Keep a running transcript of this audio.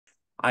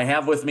I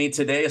have with me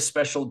today a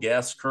special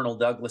guest, Colonel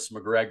Douglas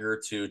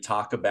Macgregor, to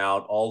talk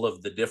about all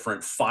of the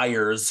different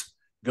fires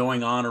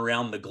going on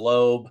around the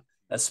globe,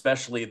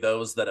 especially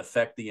those that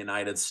affect the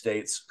United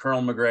States.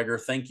 Colonel Macgregor,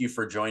 thank you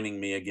for joining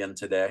me again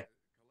today.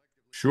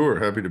 Sure,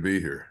 happy to be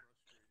here.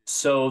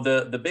 So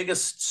the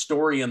biggest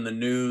story in the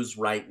news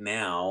right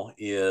now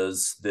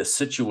is the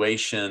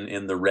situation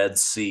in the Red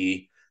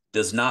Sea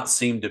does not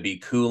seem to be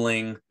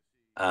cooling.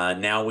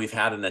 Now we've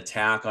had an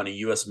attack on a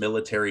U.S.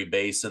 military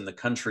base in the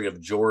country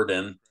of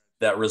Jordan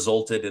that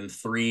resulted in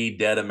 3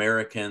 dead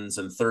Americans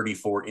and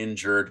 34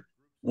 injured.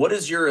 What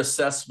is your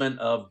assessment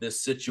of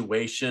this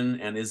situation?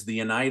 And is the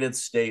United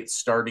States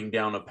starting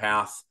down a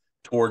path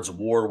towards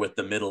war with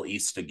the Middle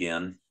East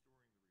again?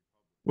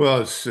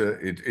 Well,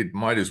 it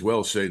might as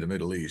well say the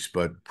Middle East,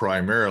 but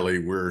primarily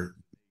we're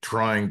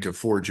trying to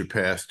forge a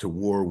path to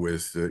war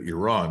with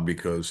Iran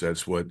because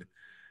that's what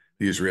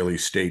the Israeli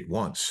state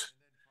wants.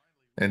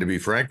 And to be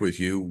frank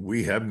with you,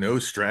 we have no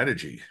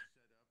strategy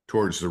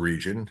towards the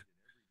region.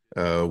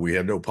 We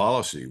have no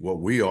policy. What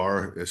we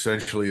are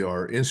essentially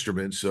are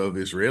instruments of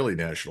Israeli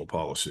national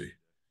policy,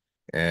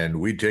 and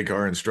we take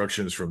our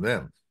instructions from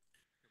them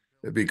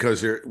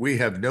because we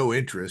have no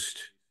interest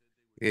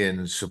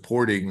in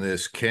supporting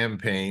this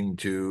campaign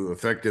to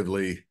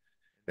effectively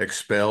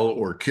expel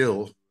or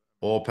kill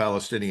all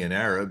Palestinian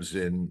Arabs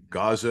in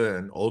Gaza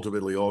and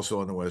ultimately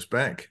also on the West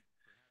Bank.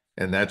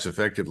 And that's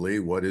effectively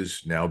what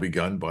is now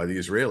begun by the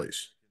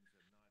Israelis.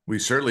 We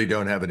certainly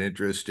don't have an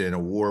interest in a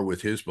war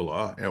with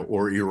Hezbollah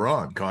or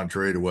Iran,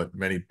 contrary to what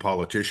many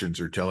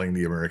politicians are telling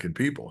the American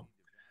people.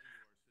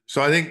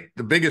 So I think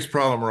the biggest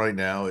problem right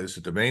now is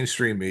that the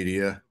mainstream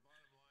media,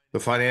 the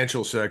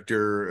financial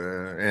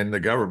sector, and the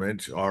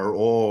government are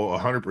all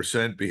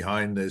 100%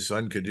 behind this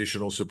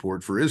unconditional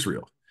support for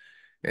Israel.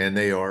 And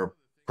they are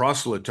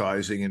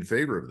proselytizing in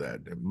favor of that.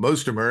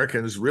 Most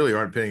Americans really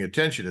aren't paying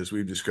attention, as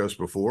we've discussed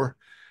before.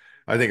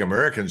 I think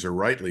Americans are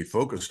rightly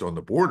focused on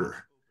the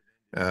border.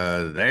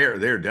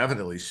 They're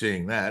definitely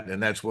seeing that,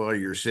 and that's why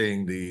you're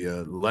seeing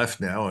the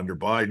left now under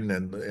Biden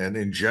and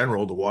in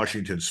general the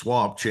Washington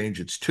swamp change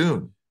its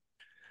tune.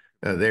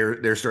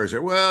 They're starting to say,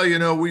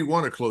 well, we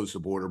want to close the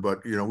border,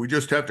 but we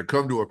just have to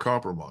come to a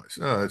compromise.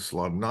 Oh, that's a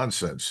lot of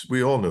nonsense.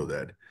 We all know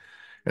that,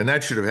 and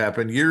that should have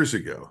happened years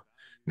ago.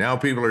 Now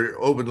people are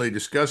openly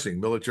discussing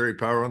military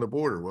power on the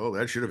border. Well,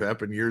 that should have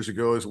happened years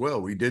ago as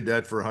well. We did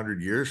that for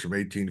 100 years, from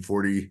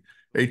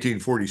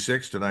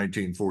 1846 to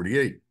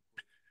 1948.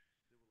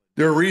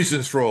 There are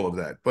reasons for all of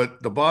that,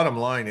 but the bottom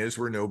line is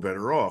we're no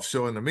better off.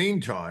 So in the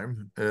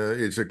meantime,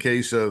 it's a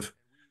case of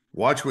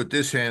watch what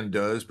this hand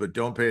does, but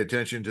don't pay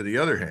attention to the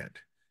other hand.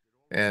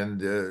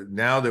 And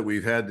now that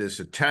we've had this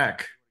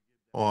attack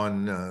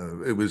on,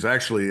 it was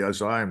actually,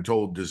 as I am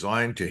told,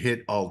 designed to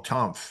hit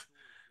Al-Tanf,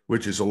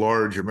 which is a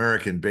large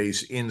American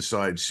base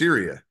inside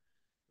Syria.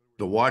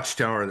 The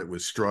watchtower that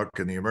was struck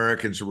and the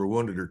Americans who were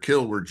wounded or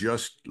killed were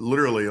just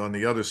literally on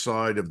the other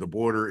side of the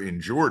border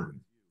in Jordan.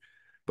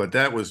 But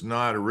that was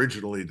not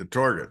originally the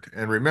target.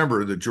 And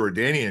remember, the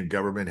Jordanian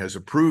government has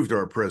approved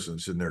our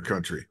presence in their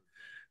country.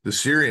 The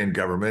Syrian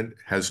government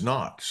has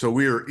not. So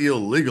we are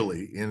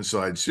illegally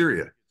inside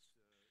Syria.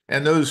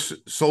 And those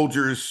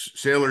soldiers,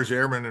 sailors,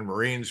 airmen, and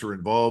Marines who are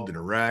involved in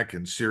Iraq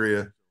and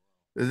Syria,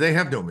 they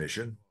have no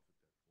mission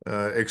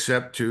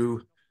except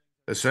to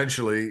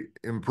essentially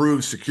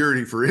improve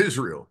security for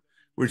Israel,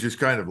 which is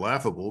kind of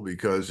laughable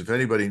because if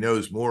anybody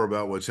knows more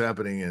about what's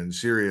happening in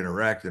Syria and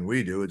Iraq than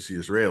we do, it's the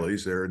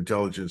Israelis. Their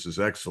intelligence is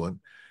excellent.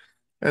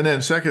 And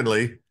then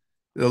secondly,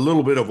 a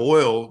little bit of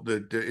oil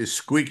that is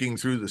squeaking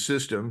through the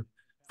system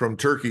from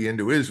Turkey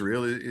into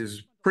Israel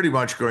is pretty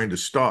much going to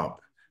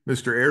stop.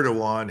 Mr.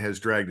 Erdogan has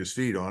dragged his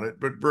feet on it,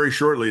 but very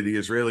shortly the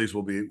Israelis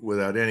will be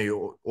without any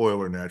oil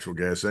or natural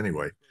gas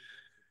anyway.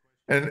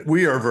 And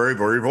we are very,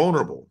 very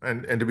vulnerable.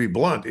 And to be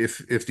blunt,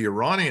 if the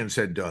Iranians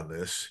had done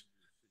this,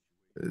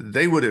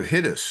 they would have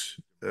hit us.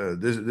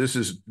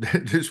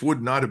 This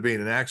would not have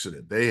been an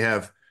accident. They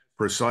have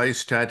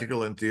precise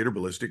tactical and theater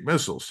ballistic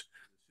missiles.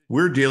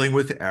 We're dealing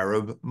with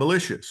Arab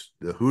militias.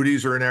 The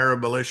Houthis are an Arab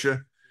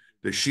militia.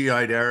 The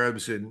Shiite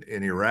Arabs in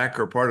Iraq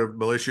are part of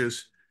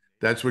militias.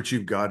 That's what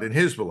you've got in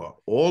Hezbollah.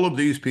 All of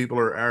these people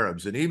are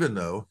Arabs. And even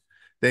though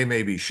they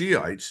may be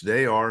Shiites,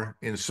 they are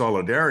in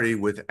solidarity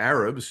with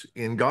Arabs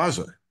in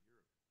Gaza.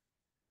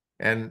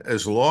 And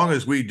as long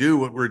as we do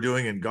what we're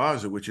doing in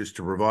Gaza, which is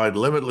to provide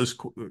limitless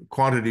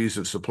quantities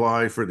of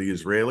supply for the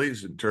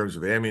Israelis in terms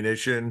of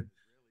ammunition,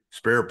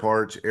 spare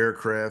parts,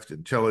 aircraft,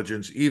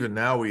 intelligence, even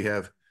now we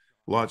have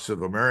lots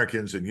of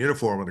Americans in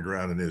uniform on the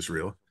ground in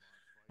Israel.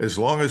 As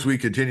long as we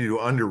continue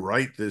to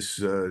underwrite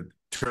this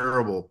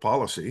terrible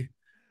policy,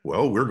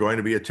 well, we're going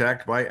to be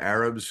attacked by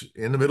Arabs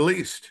in the Middle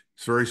East.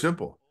 It's very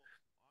simple.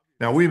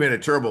 Now, we made a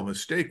terrible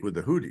mistake with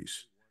the Houthis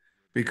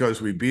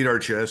because we beat our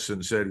chests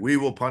and said, we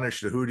will punish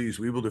the Houthis,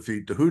 we will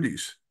defeat the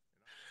Houthis.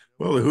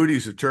 Well, the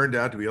Houthis have turned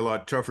out to be a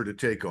lot tougher to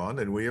take on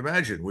than we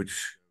imagined,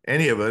 which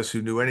any of us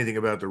who knew anything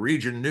about the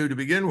region knew to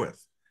begin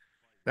with.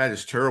 That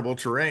is terrible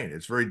terrain.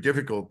 It's very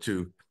difficult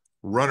to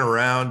run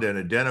around and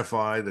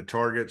identify the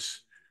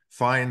targets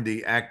find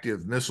the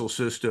active missile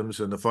systems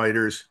and the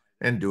fighters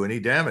and do any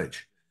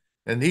damage.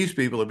 And these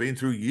people have been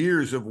through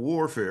years of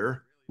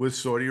warfare with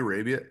Saudi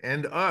Arabia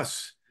and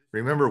us.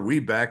 Remember, we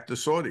backed the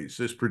Saudis.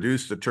 This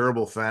produced a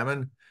terrible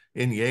famine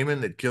in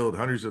Yemen that killed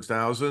hundreds of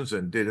thousands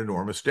and did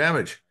enormous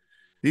damage.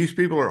 These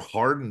people are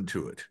hardened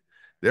to it.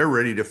 They're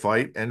ready to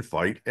fight and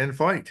fight and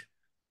fight.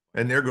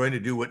 And they're going to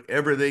do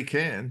whatever they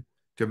can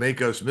to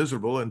make us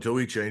miserable until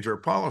we change our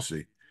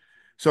policy.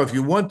 So if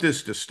you want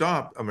this to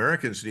stop,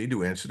 Americans need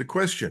to answer the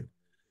question,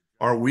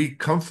 are we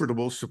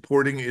comfortable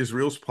supporting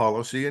Israel's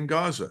policy in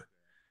Gaza?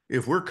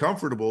 If we're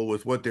comfortable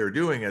with what they're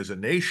doing as a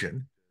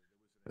nation,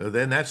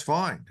 then that's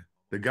fine.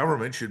 The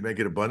government should make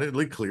it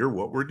abundantly clear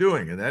what we're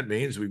doing. And that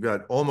means we've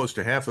got almost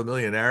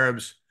 500,000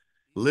 Arabs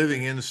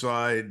living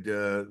inside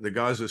the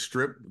Gaza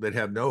Strip that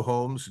have no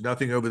homes,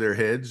 nothing over their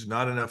heads,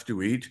 not enough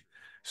to eat,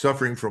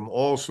 suffering from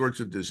all sorts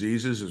of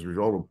diseases as a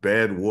result of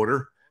bad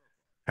water,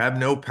 have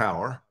no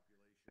power.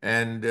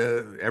 And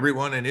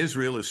everyone in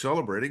Israel is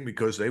celebrating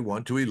because they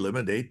want to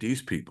eliminate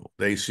these people.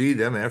 They see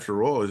them,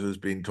 after all, as is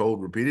being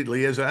told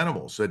repeatedly, as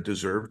animals that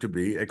deserve to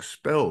be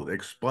expelled,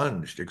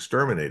 expunged,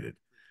 exterminated.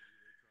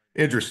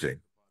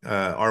 Interesting.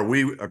 Are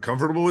we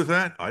comfortable with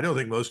that? I don't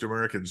think most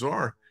Americans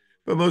are,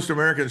 but most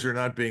Americans are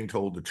not being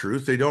told the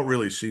truth. They don't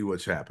really see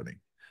what's happening.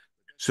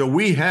 So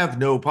we have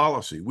no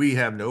policy. We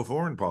have no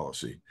foreign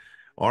policy.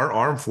 Our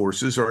armed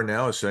forces are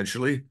now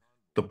essentially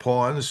the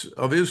pawns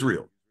of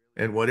Israel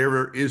and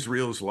whatever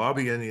Israel's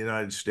lobby in the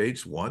United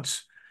States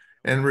wants.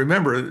 And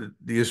remember,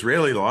 the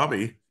Israeli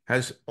lobby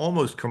has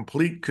almost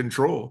complete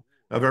control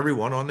of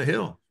everyone on the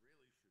Hill.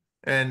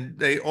 And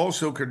they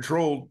also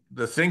control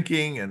the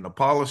thinking and the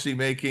policy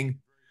making.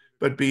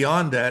 But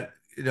beyond that,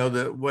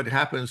 what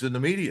happens in the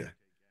media.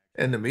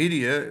 And the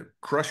media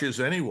crushes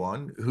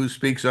anyone who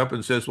speaks up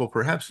and says, well,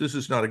 perhaps this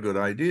is not a good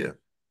idea.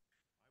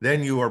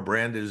 Then you are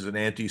branded as an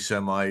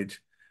anti-Semite.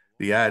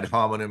 The ad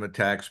hominem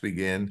attacks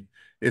begin.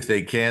 If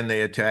they can,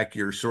 they attack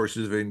your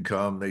sources of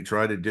income. They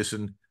try to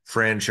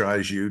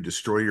disenfranchise you,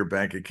 destroy your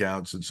bank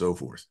accounts, and so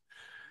forth.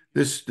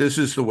 This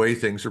is the way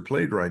things are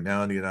played right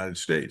now in the United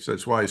States.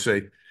 That's why I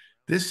say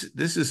this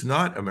is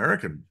not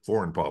American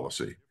foreign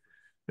policy.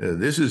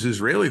 This is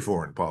Israeli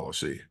foreign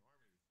policy.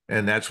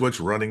 And that's what's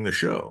running the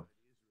show.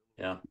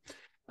 Yeah.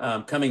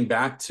 Coming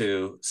back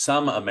to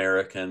some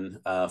American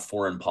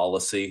foreign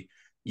policy,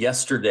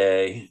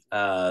 yesterday,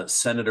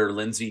 Senator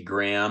Lindsey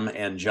Graham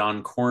and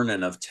John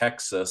Cornyn of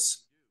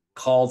Texas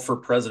called for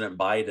President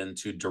Biden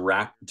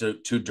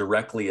to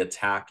directly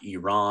attack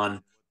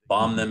Iran,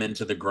 bomb them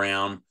into the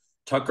ground.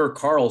 Tucker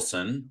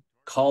Carlson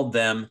called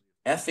them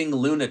effing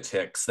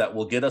lunatics that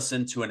will get us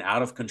into an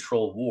out of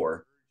control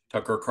war.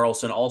 Tucker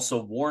Carlson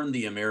also warned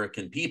the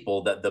American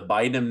people that the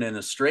Biden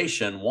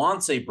administration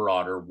wants a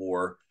broader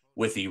war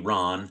with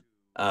Iran.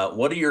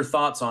 What are your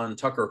thoughts on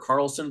Tucker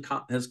Carlson,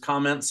 his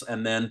comments?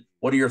 And then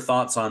what are your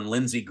thoughts on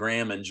Lindsey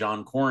Graham and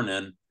John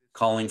Cornyn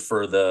calling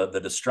for the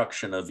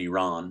destruction of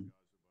Iran?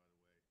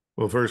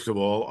 Well, first of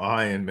all,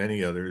 I and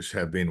many others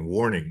have been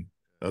warning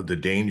of the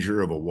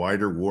danger of a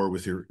wider war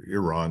with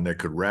Iran that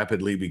could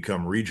rapidly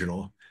become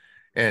regional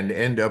and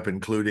end up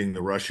including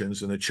the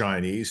Russians and the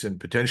Chinese and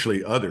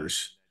potentially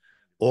others,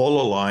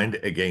 all aligned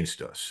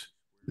against us.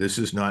 This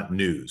is not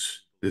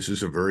news. This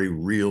is a very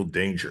real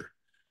danger.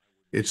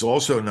 It's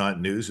also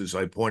not news, as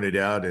I pointed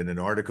out in an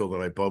article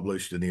that I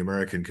published in the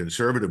American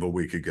Conservative a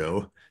week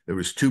ago. There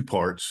was 2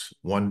 parts,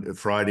 one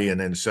Friday and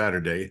then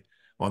Saturday,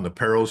 on the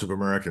perils of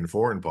American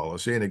foreign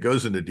policy. And it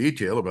goes into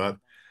detail about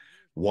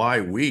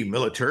why we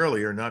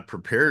militarily are not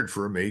prepared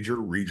for a major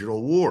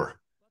regional war,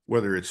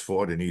 whether it's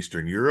fought in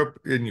Eastern Europe,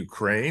 in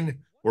Ukraine,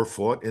 or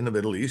fought in the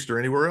Middle East or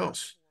anywhere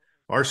else.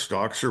 Our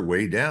stocks are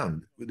way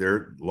down.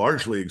 They're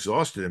largely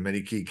exhausted in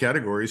many key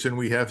categories, and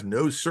we have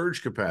no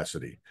surge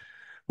capacity.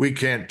 We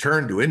can't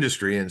turn to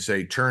industry and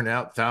say, turn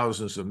out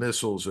thousands of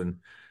missiles and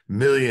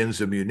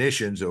millions of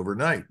munitions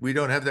overnight. We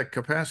don't have that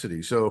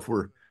capacity. So if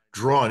we're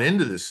drawn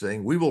into this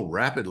thing, we will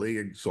rapidly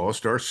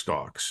exhaust our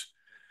stocks.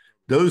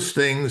 Those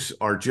things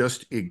are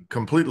just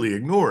completely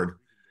ignored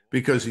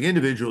because the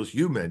individuals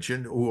you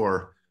mentioned, who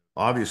are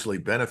obviously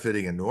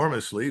benefiting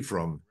enormously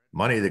from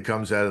money that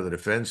comes out of the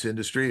defense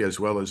industry, as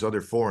well as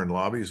other foreign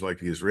lobbies like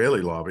the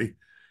Israeli lobby,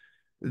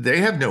 they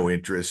have no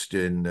interest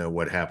in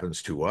what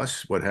happens to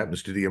us, what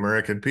happens to the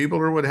American people,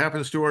 or what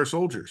happens to our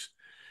soldiers.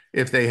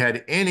 If they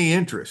had any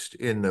interest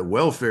in the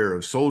welfare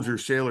of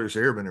soldiers, sailors,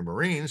 airmen, and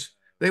Marines,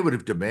 they would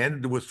have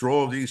demanded the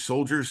withdrawal of these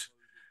soldiers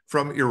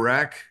from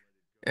Iraq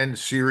and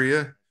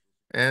Syria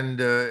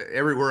and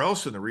everywhere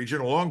else in the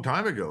region a long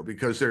time ago,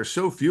 because there's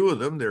so few of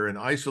them. They're in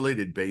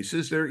isolated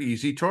bases. They're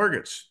easy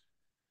targets.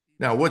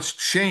 Now, what's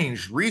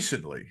changed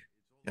recently,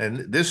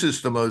 and this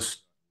is the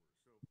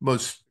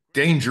most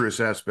dangerous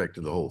aspect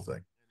of the whole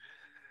thing.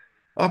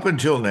 Up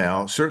until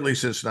now, certainly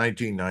since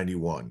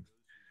 1991,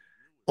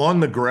 on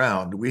the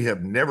ground, we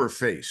have never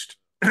faced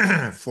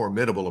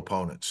formidable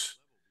opponents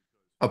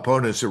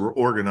that were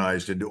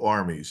organized into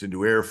armies,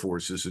 into air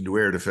forces, into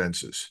air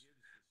defenses.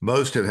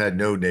 Most have had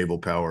no naval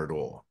power at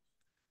all.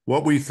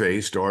 What we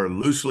faced are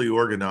loosely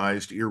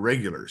organized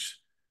irregulars,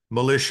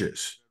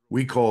 militias,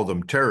 We call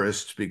them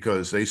terrorists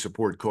because they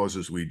support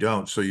causes we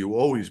don't. So you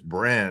always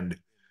brand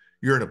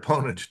you're an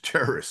opponent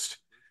terrorist.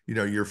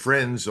 Your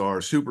friends are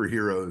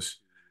superheroes,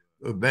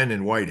 men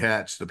in white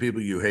hats. The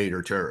people you hate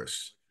are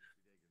terrorists.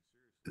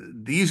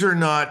 These are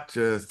not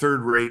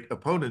third-rate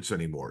opponents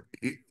anymore.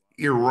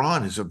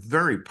 Iran is a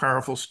very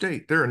powerful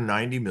state. There are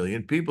 90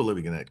 million people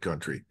living in that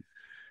country.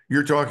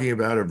 You're talking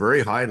about a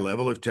very high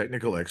level of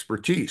technical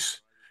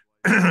expertise.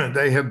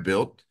 They have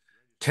built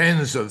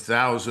tens of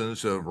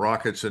thousands of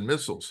rockets and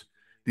missiles.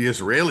 The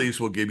Israelis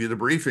will give you the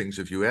briefings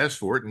if you ask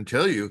for it and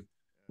tell you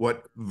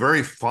what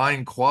very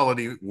fine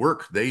quality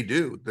work they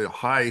do, the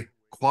high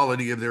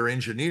quality of their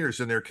engineers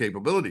and their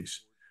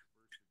capabilities.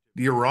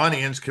 The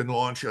Iranians can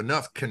launch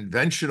enough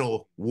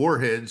conventional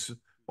warheads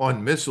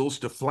on missiles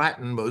to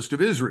flatten most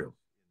of Israel.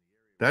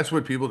 That's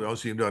what people don't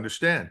seem to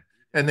understand.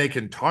 And they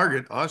can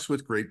target us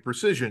with great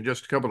precision.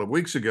 Just a couple of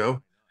weeks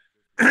ago,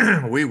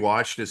 we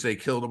watched as they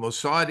killed a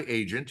Mossad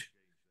agent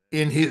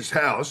in his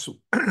house,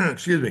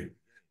 excuse me,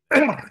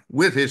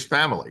 with his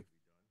family.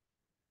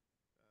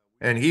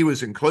 And he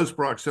was in close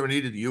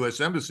proximity to the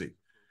U.S. Embassy.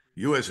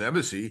 U.S.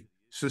 Embassy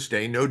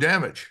sustained no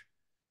damage.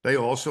 They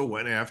also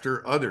went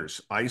after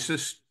others,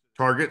 ISIS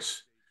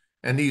targets,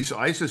 and these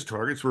ISIS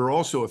targets were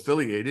also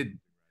affiliated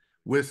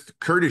with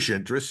Kurdish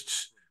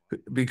interests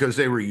because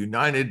they were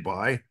united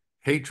by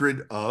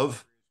hatred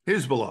of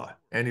Hezbollah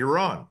and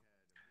Iran.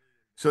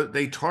 So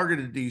they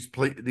targeted these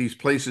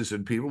places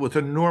and people with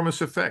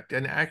enormous effect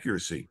and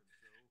accuracy.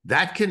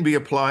 That can be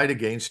applied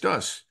against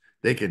us.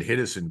 They can hit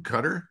us in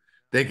Qatar.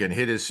 They can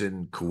hit us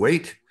in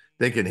Kuwait.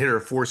 They can hit our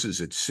forces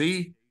at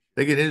sea.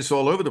 They can hit us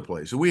all over the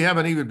place. And we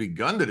haven't even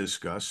begun to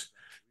discuss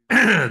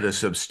the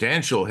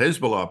substantial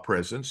Hezbollah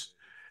presence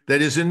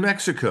that is in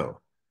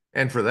Mexico.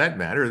 And for that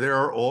matter, there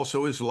are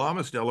also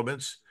Islamist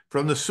elements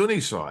from the Sunni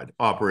side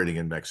operating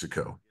in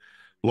Mexico.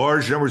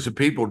 Large numbers of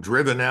people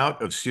driven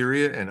out of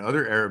Syria and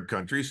other Arab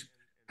countries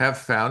have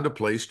found a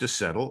place to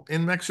settle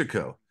in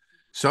Mexico.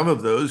 Some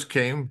of those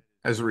came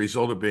as a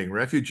result of being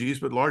refugees,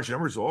 but large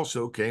numbers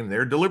also came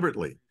there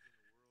deliberately.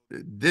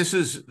 This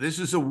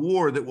is a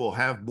war that will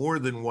have more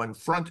than one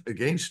front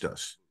against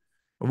us.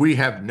 We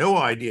have no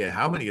idea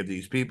how many of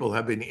these people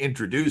have been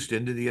introduced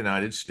into the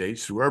United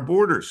States through our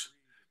borders.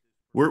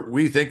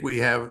 We think we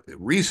have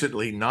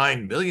recently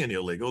 9 million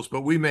illegals,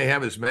 but we may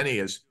have as many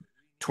as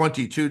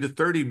 22 to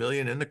 30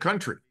 million in the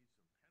country.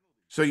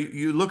 So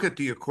you look at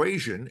the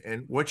equation,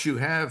 and what you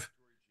have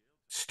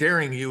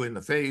staring you in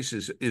the face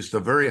is the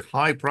very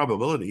high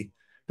probability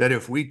that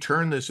if we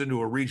turn this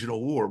into a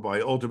regional war by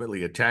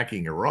ultimately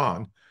attacking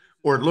Iran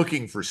or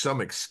looking for some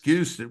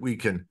excuse that we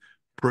can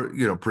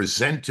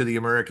present to the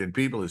American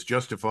people as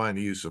justifying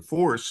the use of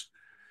force,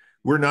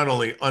 we're not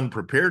only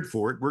unprepared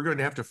for it, we're going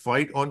to have to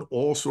fight on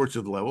all sorts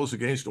of levels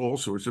against all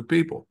sorts of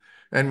people.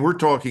 And we're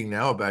talking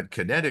now about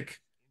kinetic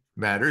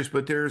matters,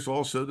 but there's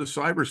also the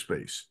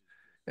cyberspace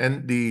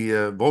and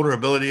the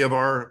vulnerability of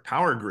our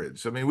power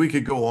grids. I mean, we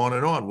could go on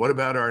and on. What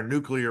about our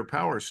nuclear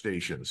power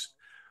stations?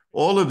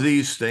 All of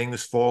these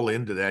things fall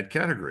into that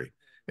category.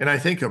 And I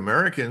think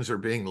Americans are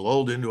being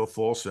lulled into a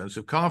false sense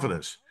of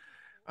confidence.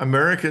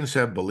 Americans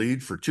have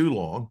believed for too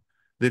long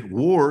that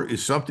war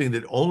is something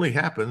that only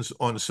happens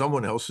on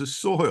someone else's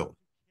soil.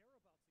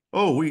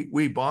 Oh,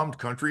 we bombed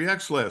country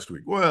X last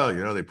week. Well,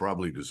 they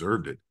probably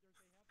deserved it.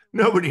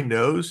 Nobody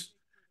knows.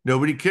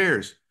 Nobody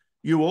cares.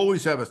 You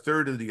always have a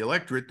third of the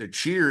electorate that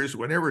cheers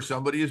whenever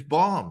somebody is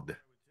bombed.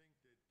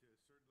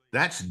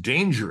 That's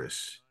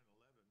dangerous.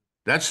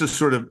 That's the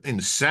sort of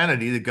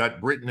insanity that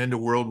got Britain into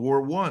World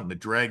War I, that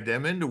dragged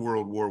them into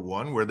World War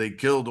I, where they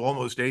killed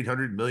almost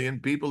 800 million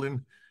people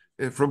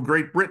from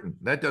Great Britain.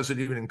 That doesn't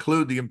even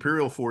include the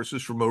imperial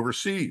forces from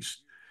overseas.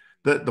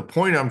 The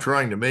point I'm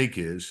trying to make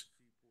is,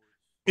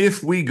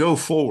 if we go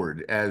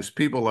forward as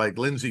people like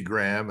Lindsey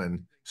Graham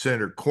and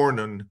Senator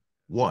Cornyn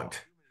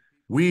want,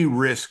 we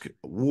risk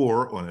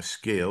war on a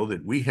scale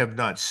that we have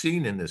not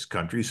seen in this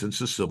country since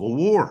the Civil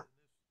War,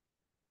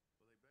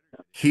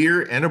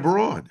 here and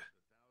abroad.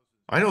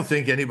 I don't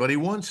think anybody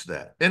wants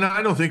that, and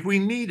I don't think we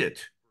need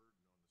it.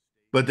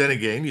 But then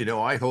again,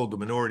 I hold the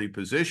minority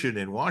position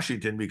in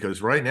Washington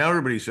because right now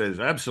everybody says,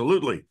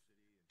 absolutely,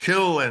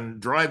 kill and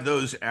drive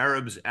those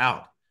Arabs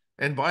out.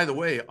 And by the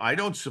way, I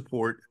don't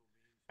support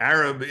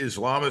Arab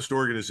Islamist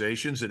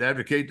organizations that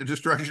advocate the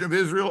destruction of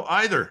Israel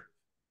either.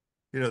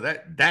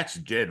 That's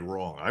dead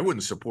wrong. I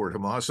wouldn't support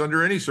Hamas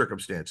under any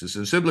circumstances,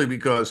 and simply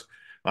because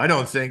I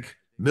don't think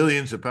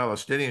millions of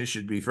Palestinians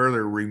should be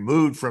further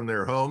removed from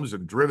their homes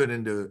and driven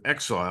into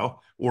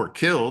exile or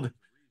killed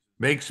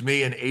makes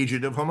me an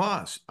agent of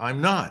Hamas.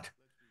 I'm not.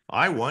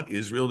 I want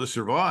Israel to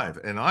survive.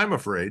 And I'm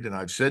afraid, and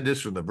I've said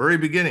this from the very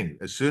beginning,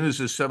 as soon as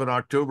the 7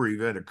 October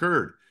event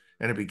occurred,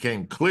 and it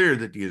became clear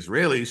that the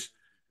Israelis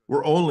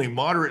were only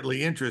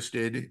moderately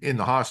interested in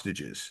the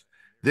hostages,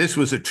 this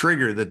was a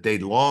trigger that they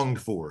longed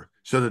for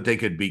so that they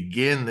could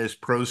begin this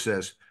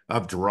process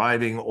of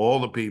driving all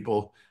the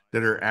people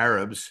that are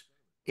Arabs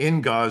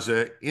in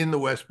Gaza, in the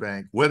West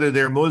Bank, whether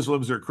they're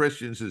Muslims or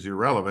Christians is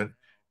irrelevant,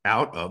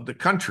 out of the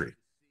country.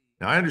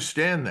 Now, I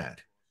understand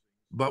that,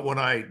 But when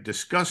I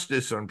discussed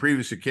this on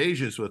previous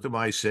occasions with him,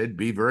 I said,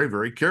 be very,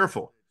 very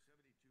careful.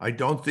 I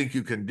don't think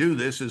you can do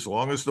this as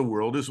long as the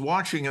world is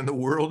watching, and the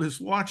world is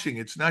watching.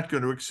 It's not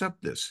going to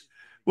accept this.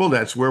 Well,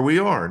 that's where we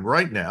are. And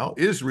right now,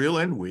 Israel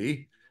and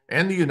we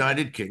and the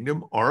United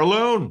Kingdom are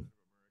alone.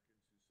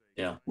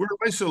 Yeah. We're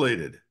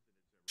isolated.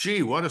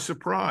 Gee, what a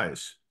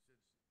surprise.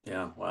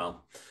 Yeah.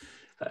 Wow.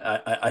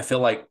 I feel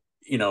like,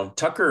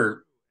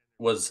 Tucker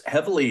was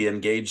heavily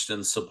engaged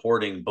in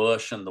supporting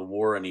Bush and the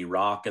war in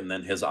Iraq. And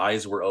then his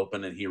eyes were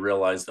open and he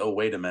realized, oh,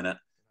 wait a minute,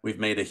 we've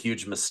made a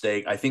huge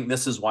mistake. I think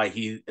this is why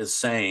he is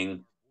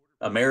saying,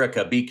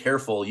 America, be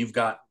careful. You've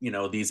got,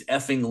 these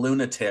effing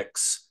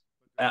lunatics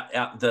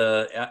at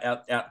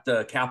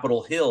the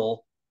Capitol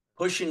Hill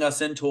pushing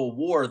us into a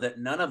war that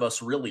none of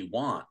us really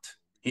want.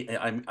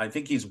 I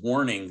think he's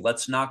warning,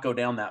 let's not go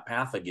down that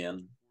path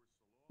again.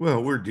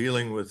 Well, we're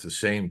dealing with the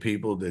same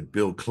people that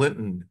Bill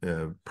Clinton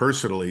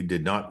personally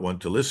did not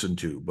want to listen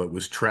to, but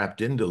was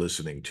trapped into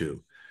listening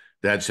to.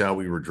 That's how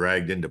we were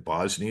dragged into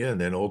Bosnia and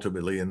then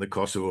ultimately in the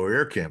Kosovo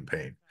air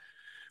campaign.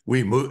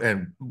 We moved,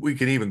 and we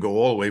can even go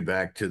all the way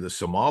back to the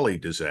Somali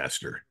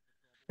disaster.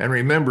 And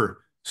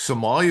remember,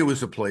 Somalia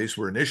was a place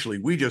where initially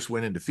we just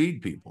went in to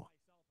feed people.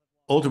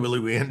 Ultimately,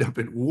 we end up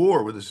at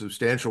war with a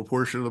substantial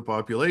portion of the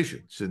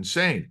population. It's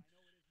insane.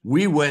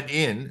 We went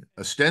in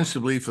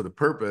ostensibly for the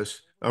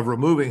purpose of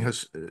removing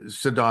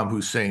Saddam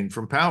Hussein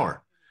from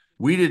power.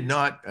 We did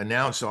not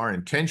announce our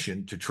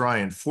intention to try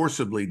and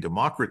forcibly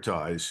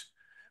democratize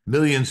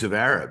millions of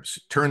Arabs,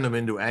 turn them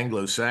into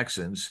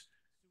Anglo-Saxons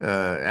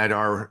at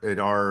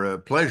our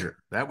pleasure.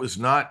 That was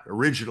not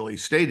originally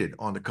stated.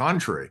 On the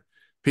contrary,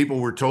 people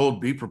were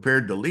told, be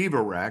prepared to leave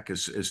Iraq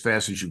as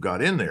fast as you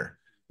got in there.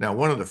 Now,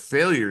 one of the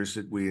failures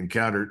that we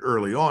encountered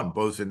early on,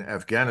 both in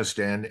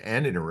Afghanistan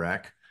and in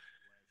Iraq,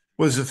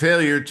 was the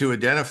failure to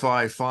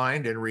identify,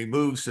 find, and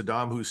remove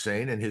Saddam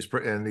Hussein,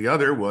 and the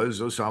other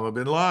was Osama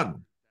bin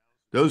Laden.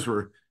 Those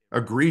were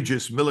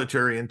egregious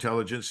military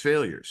intelligence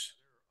failures.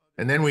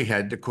 And then we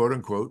had to, quote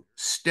unquote,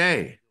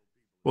 stay.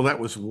 Well, that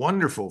was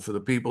wonderful for the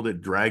people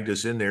that dragged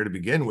us in there to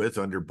begin with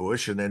under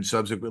Bush and then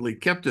subsequently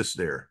kept us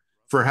there.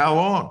 For how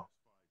long?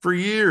 For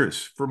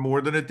years, for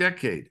more than a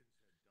decade.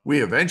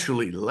 We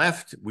eventually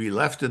left. We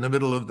left in the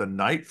middle of the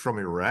night from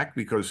Iraq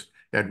because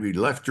had we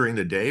left during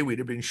the day, we'd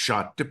have been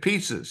shot to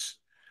pieces.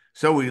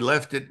 So we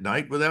left at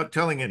night without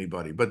telling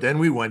anybody. But then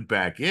we went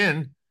back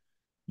in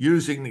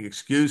using the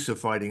excuse of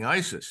fighting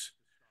ISIS.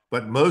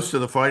 But most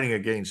of the fighting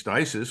against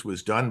ISIS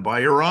was done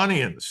by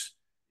Iranians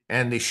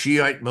and the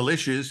Shiite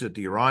militias that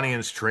the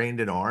Iranians trained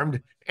and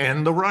armed,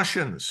 and the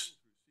Russians.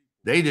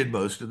 They did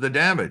most of the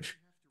damage.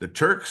 The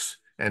Turks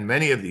and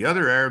many of the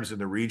other Arabs in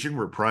the region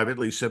were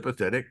privately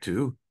sympathetic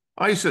to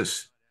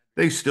ISIS.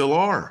 They still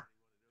are,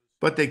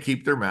 but they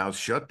keep their mouths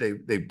shut.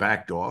 They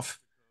backed off.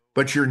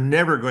 But you're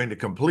never going to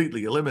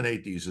completely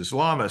eliminate these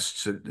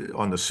Islamists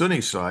on the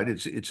Sunni side.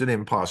 It's an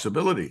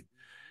impossibility.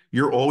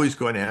 You're always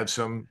going to have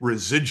some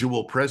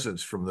residual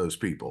presence from those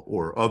people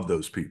or of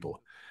those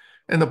people.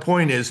 And the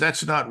point is,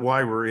 that's not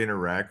why we're in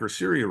Iraq or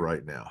Syria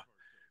right now.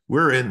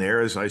 We're in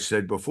there, as I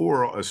said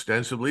before,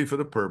 ostensibly for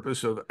the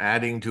purpose of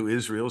adding to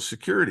Israel's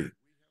security.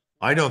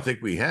 I don't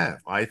think we have.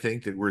 I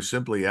think that we're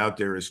simply out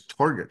there as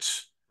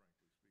targets.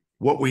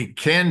 What we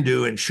can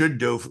do and should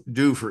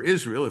do for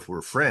Israel, if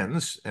we're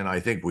friends, and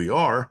I think we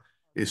are,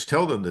 is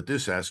tell them that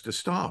this has to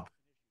stop.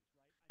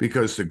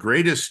 Because the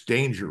greatest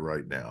danger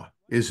right now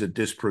is that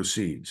this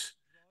proceeds,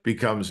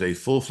 becomes a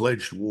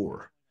full-fledged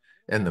war.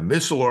 And the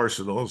missile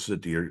arsenals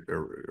that the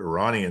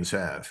Iranians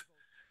have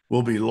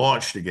will be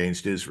launched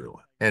against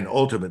Israel and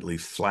ultimately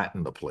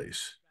flatten the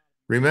place.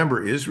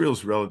 Remember,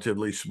 Israel's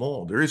relatively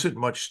small. There isn't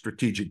much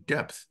strategic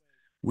depth.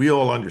 We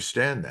all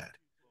understand that.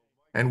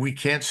 And we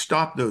can't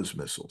stop those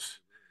missiles.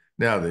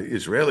 Now, the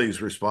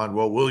Israelis respond,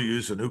 well, we'll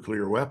use a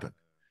nuclear weapon.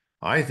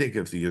 I think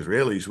if the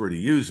Israelis were to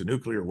use a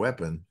nuclear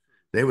weapon,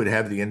 they would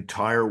have the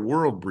entire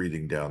world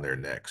breathing down their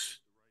necks.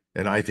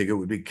 And I think it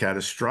would be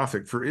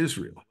catastrophic for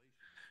Israel.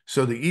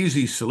 So the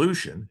easy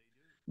solution,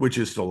 which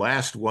is the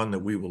last one that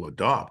we will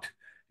adopt,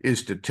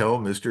 is to tell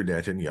Mr.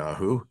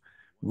 Netanyahu,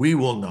 we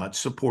will not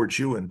support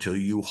you until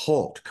you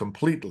halt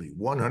completely,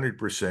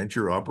 100%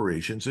 your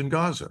operations in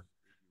Gaza.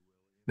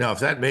 Now, if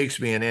that makes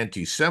me an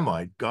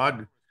anti-Semite,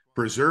 God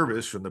preserve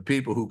us from the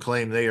people who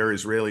claim they are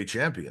Israeli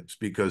champions,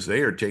 because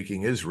they are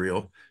taking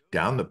Israel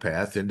down the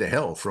path into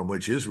hell from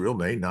which Israel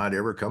may not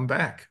ever come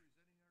back.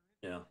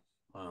 Yeah.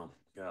 Wow.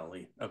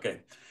 Golly.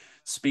 Okay.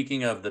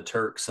 Speaking of the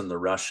Turks and the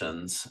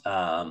Russians,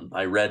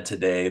 I read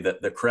today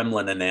that the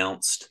Kremlin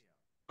announced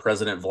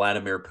President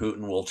Vladimir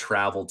Putin will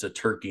travel to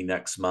Turkey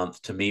next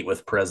month to meet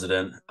with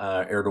President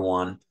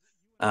Erdogan.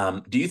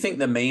 Do you think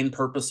the main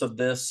purpose of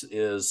this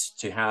is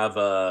to have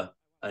a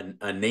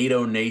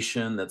NATO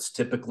nation that's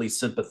typically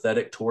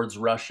sympathetic towards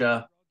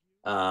Russia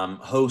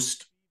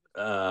host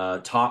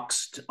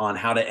talks on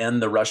how to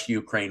end the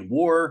Russia-Ukraine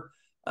war?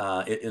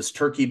 Is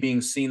Turkey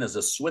being seen as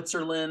a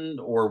Switzerland,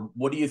 or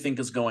what do you think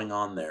is going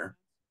on there?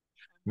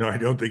 No, I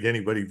don't think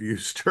anybody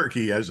views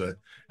Turkey as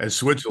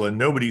Switzerland.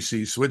 Nobody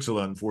sees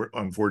Switzerland,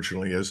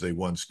 unfortunately, as they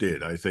once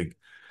did. I think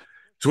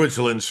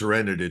Switzerland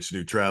surrendered its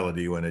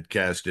neutrality when it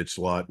cast its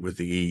lot with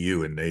the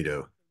EU and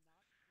NATO.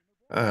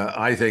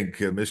 I think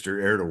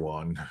Mr.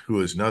 Erdogan,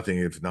 who is nothing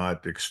if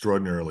not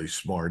extraordinarily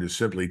smart, is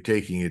simply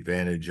taking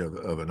advantage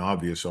of an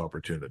obvious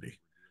opportunity.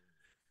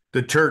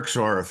 The Turks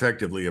are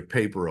effectively a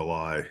paper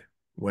ally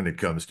when it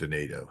comes to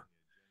NATO.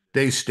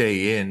 They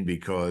stay in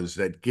because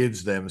that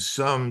gives them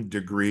some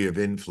degree of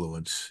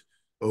influence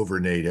over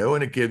NATO,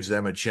 and it gives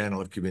them a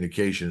channel of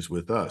communications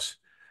with us.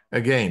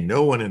 Again,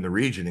 no one in the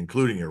region,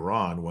 including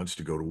Iran, wants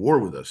to go to war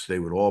with us. They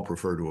would all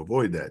prefer to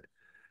avoid that.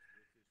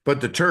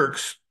 But the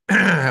Turks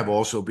have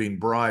also been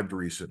bribed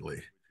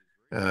recently.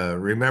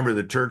 Remember,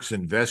 the Turks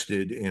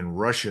invested in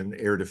Russian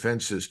air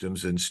defense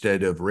systems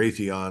instead of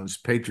Raytheon's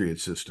Patriot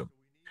system.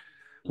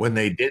 When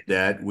they did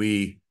that,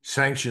 we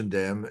sanctioned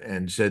them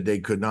and said they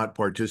could not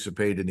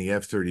participate in the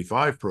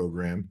F-35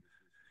 program.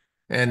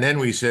 And then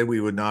we said we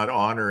would not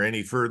honor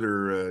any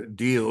further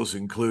deals,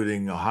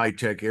 including a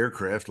high-tech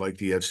aircraft like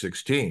the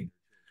F-16.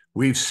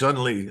 We've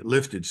suddenly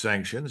lifted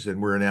sanctions,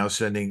 and we're now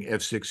sending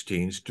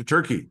F-16s to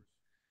Turkey.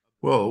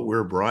 Well,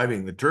 we're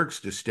bribing the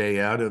Turks to stay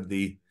out of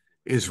the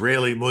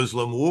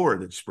Israeli-Muslim war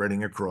that's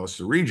spreading across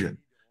the region.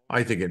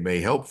 I think it may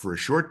help for a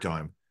short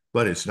time,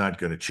 but it's not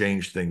going to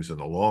change things in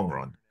the long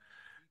run.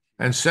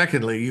 And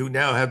secondly, you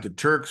now have the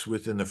Turks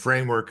within the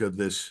framework of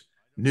this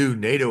new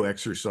NATO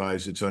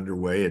exercise that's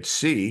underway at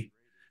sea,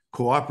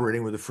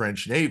 cooperating with the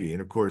French Navy.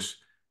 And of course,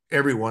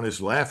 everyone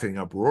is laughing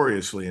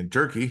uproariously in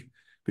Turkey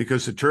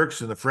because the Turks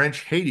and the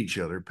French hate each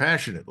other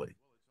passionately.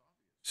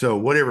 So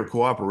whatever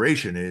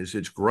cooperation is,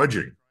 it's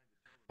grudging.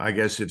 I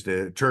guess if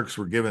the Turks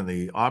were given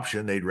the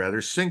option, they'd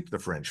rather sink the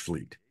French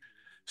fleet.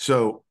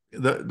 So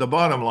the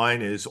bottom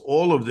line is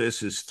all of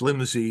this is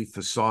flimsy,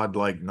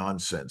 facade-like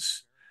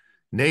nonsense.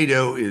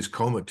 NATO is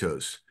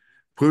comatose.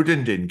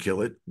 Putin didn't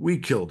kill it. We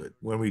killed it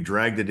when we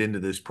dragged it into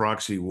this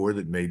proxy war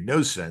that made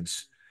no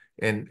sense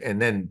and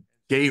then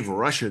gave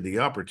Russia the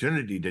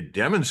opportunity to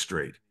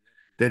demonstrate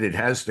that it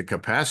has the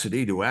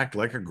capacity to act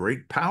like a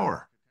great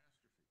power.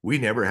 We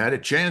never had a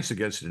chance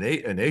against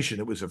a nation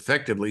that was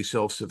effectively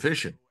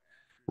self-sufficient.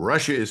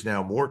 Russia is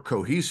now more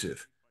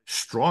cohesive,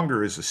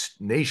 stronger as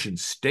a nation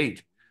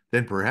state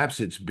than perhaps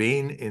it's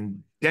been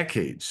in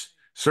decades,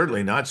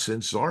 certainly not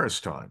since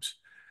Tsarist times.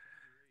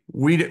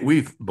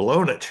 We've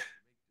blown it.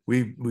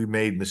 We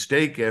made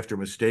mistake after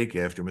mistake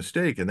after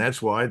mistake, and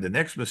that's why the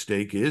next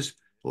mistake is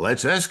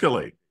let's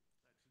escalate.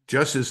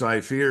 Just as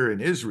I fear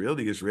in Israel,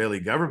 the Israeli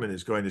government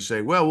is going to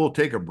say, well, we'll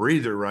take a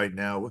breather right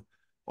now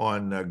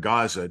on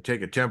Gaza,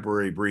 take a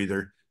temporary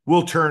breather.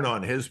 We'll turn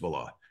on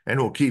Hezbollah, and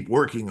we'll keep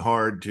working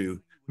hard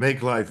to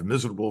make life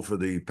miserable for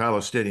the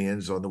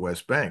Palestinians on the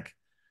West Bank.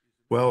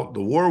 Well,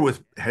 the war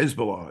with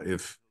Hezbollah,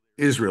 if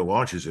Israel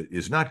launches it,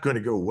 is not going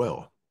to go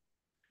well.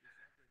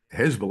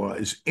 Hezbollah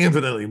is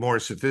infinitely more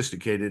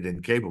sophisticated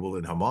and capable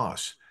than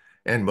Hamas.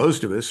 And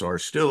most of us are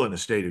still in a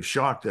state of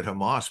shock that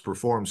Hamas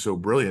performed so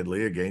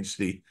brilliantly against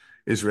the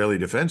Israeli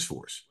Defense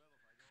Force.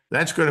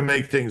 That's going to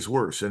make things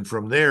worse. And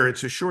from there,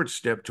 it's a short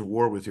step to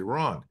war with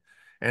Iran.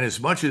 And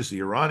as much as the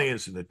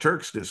Iranians and the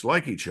Turks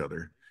dislike each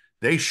other,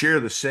 they share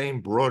the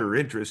same broader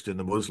interest in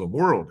the Muslim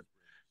world,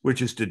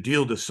 which is to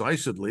deal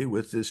decisively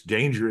with this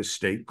dangerous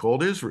state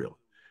called Israel,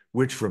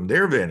 which from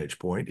their vantage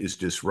point is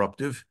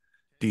disruptive,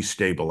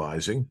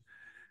 destabilizing,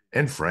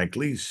 and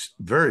frankly,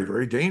 very,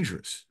 very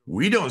dangerous.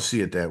 We don't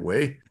see it that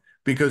way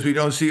because we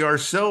don't see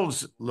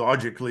ourselves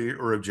logically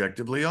or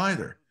objectively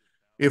either.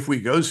 If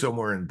we go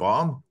somewhere and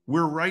bomb,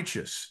 we're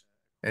righteous.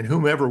 And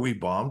whomever we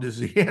bombed is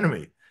the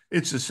enemy.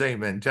 It's the same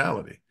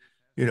mentality,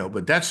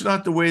 but that's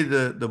not the way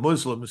the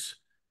Muslims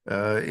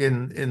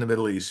in the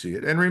Middle East see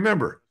it. And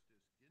remember,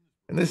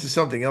 and this is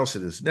something else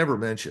that is never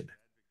mentioned,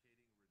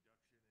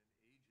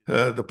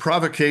 the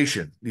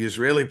provocation, the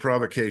Israeli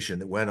provocation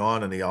that went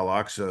on in the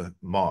Al-Aqsa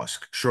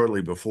Mosque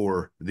shortly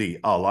before the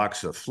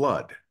Al-Aqsa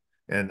flood.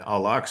 And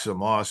Al-Aqsa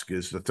Mosque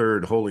is the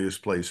third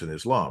holiest place in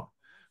Islam.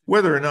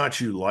 Whether or not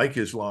you like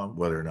Islam,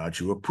 whether or not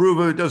you approve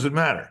of it, doesn't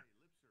matter.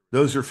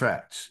 Those are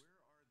facts.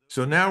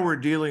 So now we're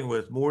dealing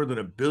with more than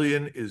 1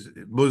 billion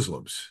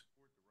Muslims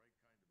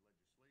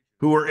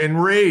who are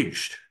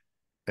enraged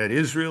at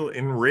Israel,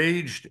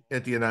 enraged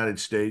at the United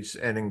States,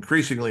 and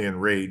increasingly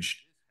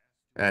enraged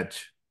at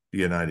the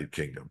United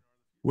Kingdom.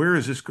 Where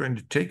is this going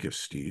to take us,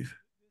 Steve?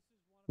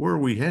 Where are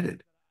we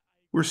headed?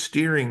 We're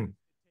steering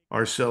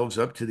ourselves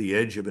up to the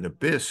edge of an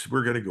abyss.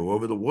 We're going to go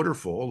over the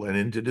waterfall and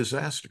into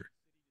disaster.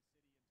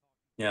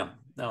 Yeah,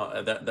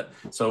 no,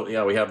 so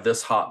yeah, we have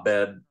this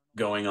hotbed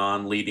going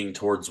on leading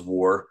towards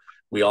war.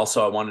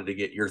 I wanted to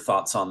get your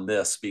thoughts on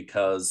this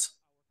because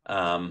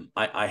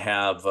I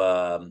have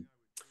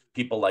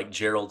people like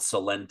Gerald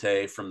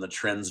Celente from the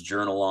Trends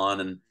Journal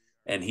on,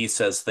 and he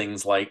says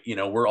things like,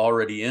 we're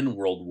already in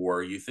World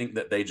War. You think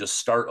that they just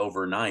start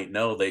overnight?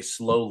 No, they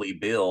slowly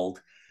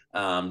build.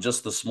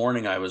 Just this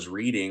morning, I was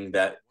reading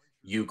that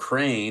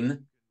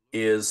Ukraine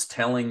is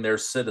telling their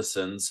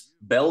citizens,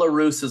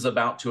 Belarus is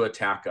about to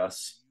attack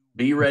us.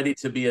 Be ready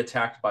to be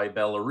attacked by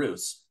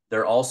Belarus.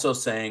 They're also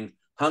saying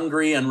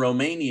Hungary and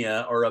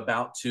Romania are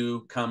about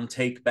to come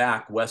take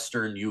back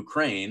Western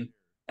Ukraine.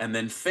 And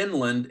then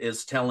Finland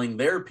is telling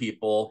their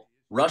people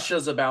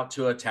Russia's about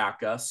to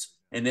attack us.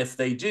 And if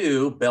they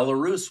do,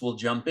 Belarus will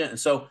jump in.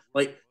 So,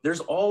 like, there's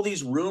all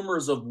these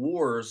rumors of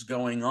wars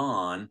going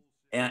on.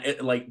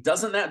 And like,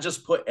 doesn't that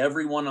just put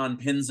everyone on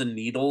pins and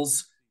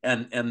needles?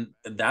 And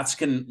that's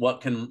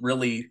what can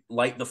really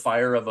light the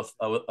fire of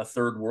a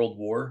third world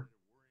war.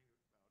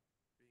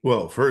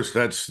 Well, first,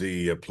 that's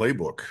the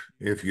playbook.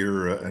 If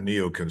you're a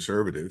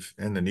neoconservative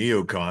and the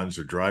neocons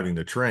are driving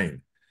the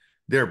train,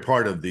 they're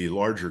part of the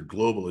larger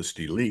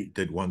globalist elite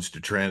that wants to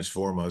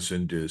transform us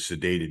into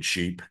sedated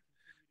sheep.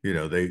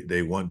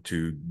 They want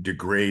to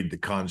degrade the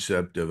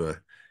concept of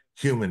a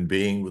human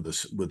being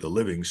with a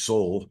living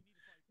soul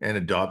and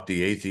adopt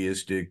the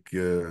atheistic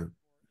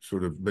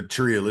sort of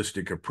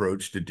materialistic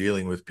approach to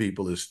dealing with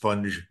people as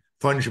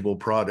fungible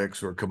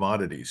products or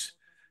commodities,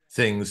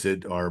 things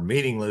that are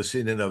meaningless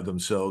in and of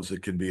themselves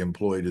that can be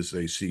employed as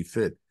they see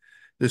fit.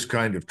 This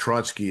kind of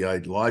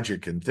Trotskyite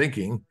logic and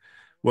thinking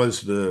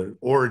was the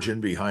origin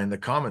behind the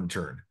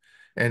Comintern.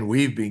 And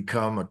we've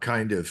become a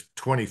kind of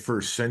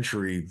 21st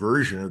century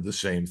version of the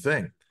same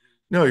thing.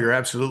 No, you're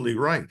absolutely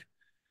right.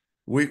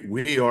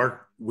 We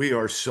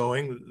are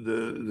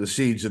sowing the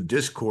seeds of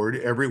discord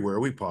everywhere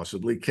we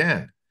possibly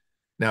can.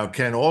 Now,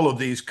 can all of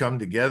these come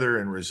together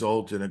and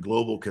result in a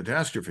global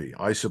catastrophe?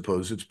 I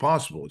suppose it's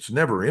possible. It's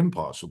never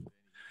impossible.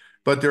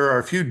 But there are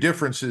a few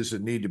differences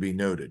that need to be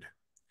noted.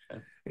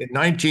 In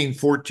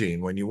 1914,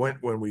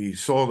 when we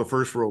saw the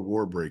First World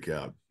War break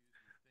out,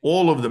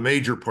 all of the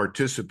major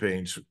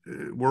participants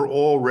were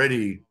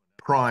already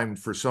primed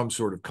for some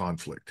sort of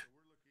conflict.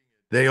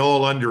 They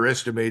all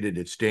underestimated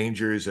its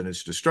dangers and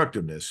its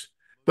destructiveness,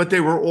 but they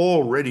were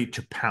all ready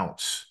to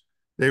pounce.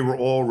 They were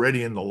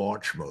already in the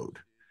launch mode.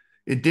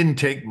 It didn't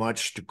take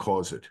much to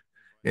cause it.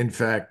 In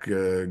fact,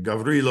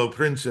 Gavrilo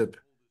Princip,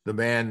 the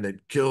man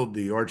that killed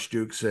the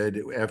Archduke, said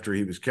after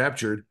he was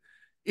captured,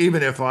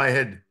 even if I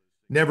had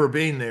never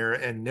been there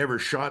and never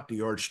shot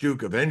the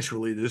Archduke,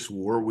 eventually this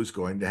war was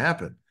going to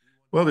happen.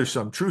 Well, there's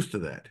some truth to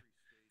that.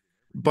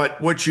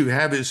 But what you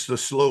have is the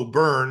slow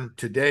burn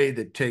today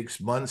that takes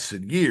months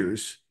and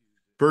years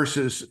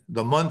versus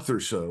the month or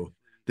so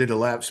that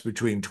elapsed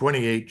between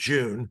 28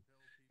 June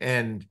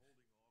and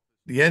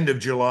the end of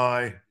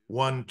July,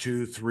 1,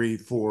 2, 3,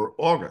 4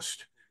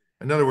 August.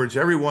 In other words,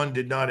 everyone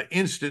did not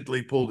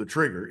instantly pull the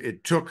trigger.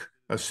 It took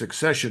a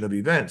succession of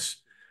events.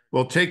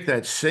 Well, take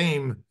that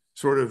same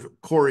sort of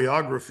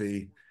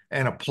choreography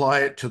and apply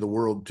it to the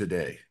world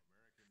today.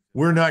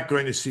 We're not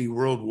going to see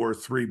World War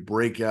III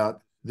break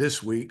out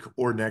this week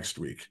or next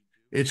week.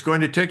 It's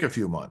going to take a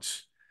few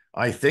months.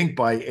 I think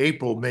by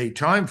April, May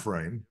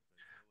timeframe,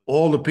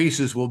 all the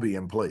pieces will be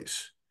in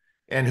place.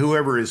 And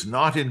whoever is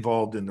not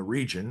involved in the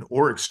region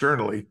or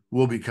externally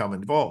will become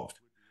involved.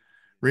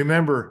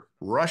 Remember,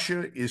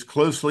 Russia is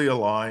closely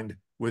aligned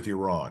with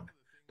Iran.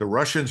 The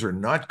Russians are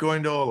not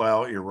going to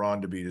allow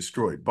Iran to be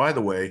destroyed. By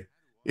the way,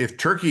 if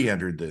Turkey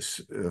entered this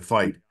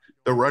fight,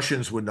 the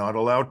Russians would not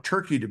allow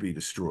Turkey to be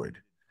destroyed.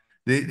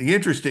 The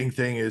interesting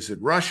thing is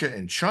that Russia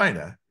and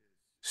China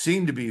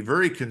seem to be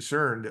very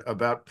concerned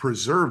about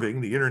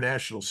preserving the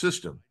international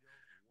system.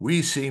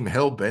 We seem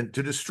hell-bent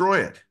to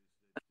destroy it.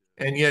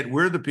 And yet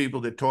we're the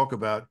people that talk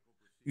about,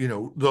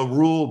 the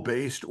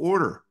rule-based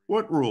order.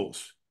 What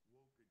rules?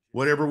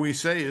 Whatever we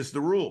say is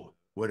the rule.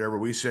 Whatever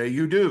we say,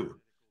 you do.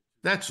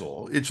 That's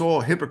all. It's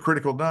all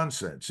hypocritical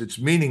nonsense. It's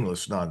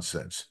meaningless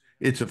nonsense.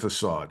 It's a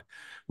facade.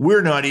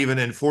 We're not even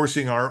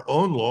enforcing our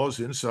own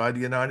laws inside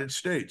the United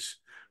States.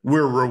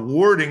 We're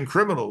rewarding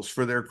criminals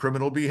for their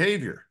criminal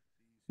behavior.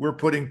 We're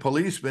putting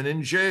policemen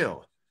in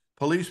jail.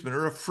 Policemen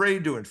are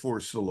afraid to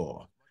enforce the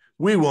law.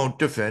 We won't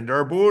defend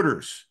our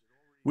borders.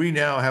 We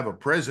now have a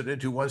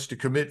president who wants to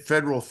commit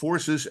federal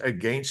forces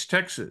against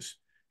Texas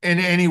and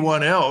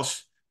anyone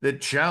else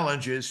that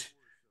challenges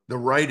the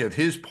right of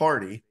his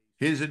party,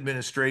 his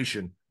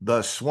administration,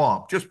 the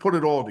swamp. Just put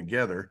it all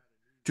together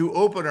to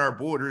open our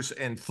borders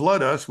and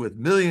flood us with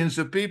millions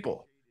of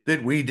people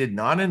that we did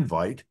not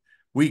invite.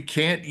 We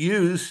can't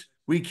use,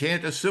 we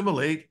can't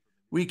assimilate,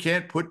 we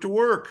can't put to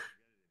work.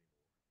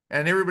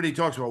 And everybody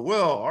talks about,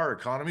 well, our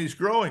economy is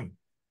growing.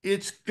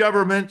 It's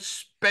government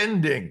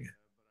spending.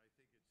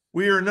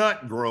 We are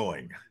not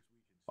growing.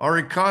 Our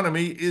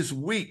economy is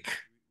weak.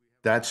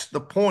 That's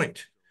the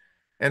point.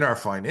 And our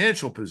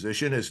financial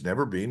position has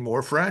never been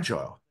more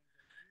fragile.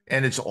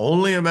 And it's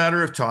only a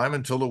matter of time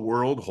until the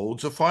world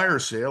holds a fire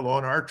sale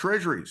on our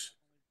treasuries.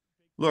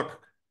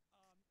 Look,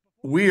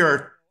 we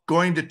are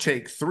going to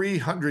take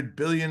 $300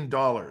 billion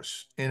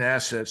in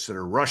assets that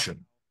are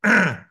Russian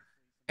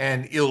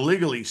and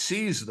illegally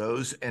seize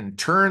those and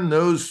turn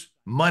those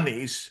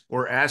monies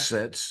or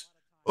assets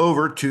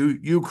over to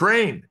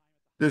Ukraine,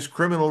 this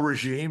criminal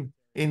regime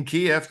in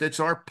Kiev that's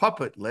our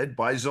puppet led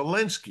by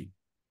Zelensky.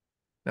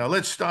 Now,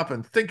 let's stop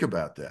and think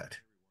about that.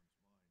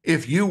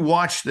 If you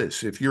watch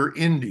this, if you're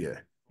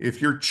India,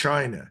 if you're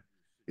China,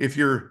 if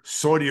you're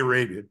Saudi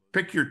Arabia,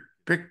 pick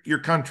your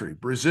country,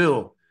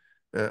 Brazil,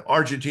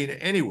 Argentina,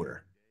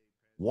 anywhere.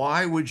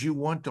 Why would you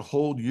want to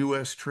hold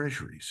U.S.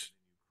 treasuries?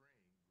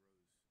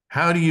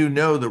 How do you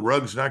know the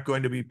rug's not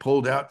going to be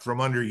pulled out from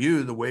under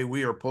you the way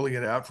we are pulling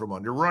it out from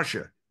under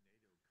Russia?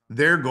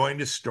 They're going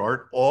to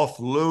start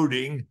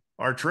offloading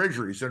our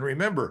treasuries. And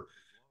remember,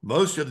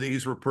 most of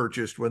these were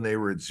purchased when they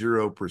were at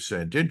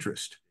 0%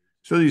 interest.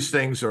 So these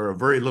things are of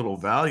very little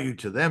value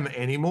to them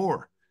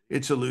anymore.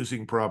 It's a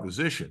losing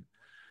proposition.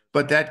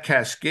 But that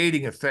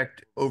cascading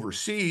effect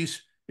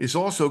overseas is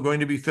also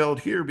going to be felt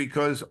here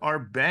because our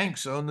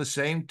banks own the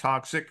same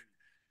toxic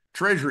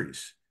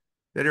treasuries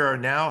that are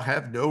now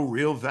have no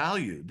real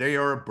value. They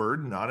are a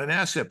burden, not an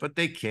asset, but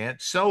they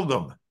can't sell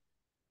them.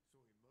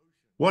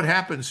 What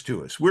happens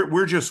to us?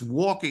 We're just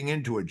walking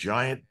into a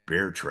giant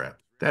bear trap.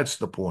 That's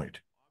the point.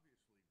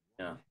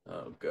 Yeah.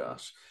 Oh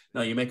gosh.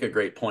 No, you make a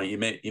great point. You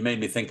made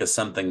me think of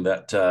something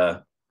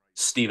that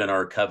Stephen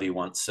R. Covey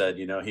once said.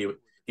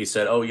 He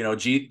said, "Oh,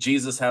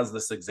 Jesus has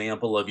this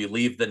example of you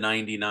leave the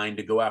 99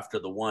 to go after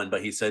the one,"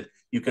 but he said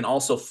you can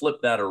also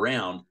flip that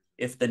around.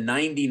 If the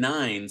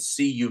 99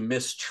 see you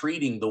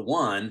mistreating the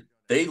one,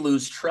 they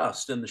lose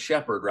trust in the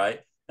shepherd,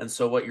 right? And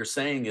so what you're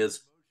saying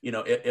is,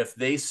 if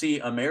they see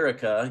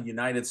America,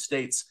 United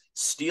States,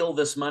 steal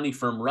this money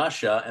from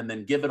Russia and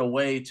then give it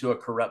away to a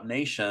corrupt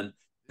nation,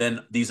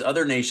 then these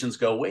other nations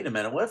go, wait a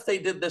minute, what if they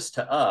did this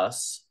to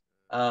us?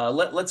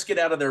 Let's get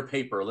out of their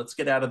paper. Let's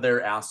get out of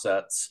their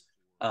assets.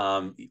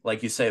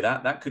 Like you say,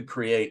 that could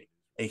create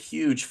a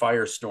huge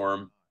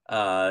firestorm,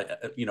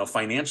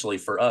 financially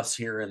for us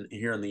here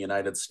in the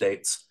United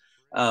States.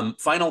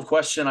 Final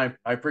question. I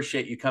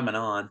appreciate you coming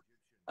on.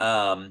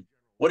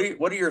 What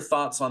are your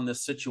thoughts on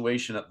this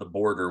situation at the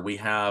border? We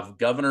have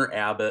Governor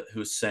Abbott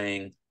who's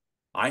saying,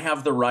 I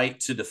have the right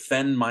to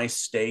defend my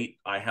state.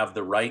 I have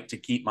the right to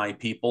keep my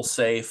people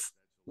safe.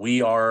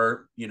 We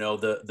are,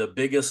 the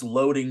biggest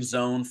loading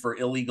zone for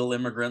illegal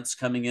immigrants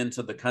coming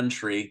into the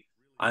country.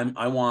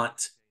 I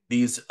want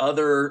these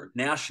other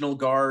national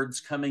guards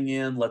coming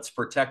in. Let's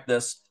protect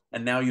this.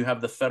 And now you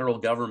have the federal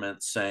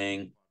government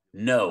saying,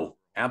 no,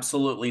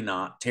 absolutely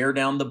not. Tear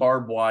down the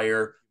barbed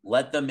wire,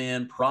 let them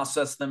in,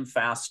 process them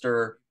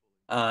faster.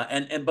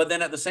 But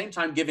then at the same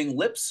time, giving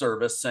lip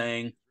service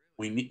saying,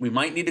 we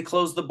might need to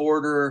close the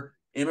border.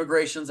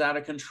 Immigration's out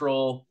of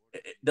control.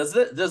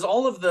 Does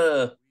all of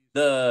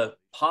the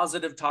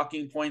positive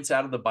talking points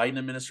out of the Biden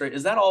administration,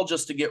 is that all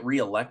just to get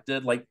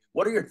reelected? Like,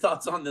 what are your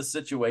thoughts on this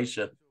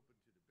situation?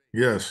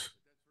 Yes,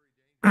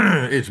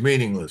 it's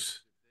meaningless.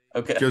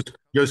 Okay.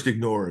 Just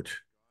ignore it.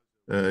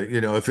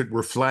 If it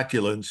were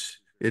flatulence,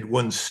 it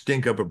wouldn't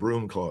stink up a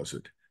broom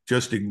closet.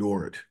 Just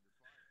ignore it.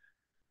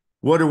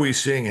 What are we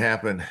seeing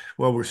happen?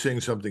 Well, we're seeing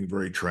something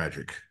very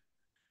tragic.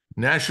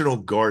 National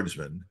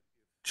Guardsmen,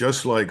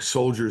 just like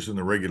soldiers in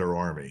the regular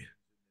army,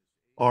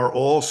 are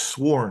all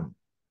sworn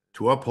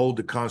to uphold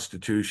the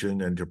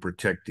Constitution and to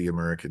protect the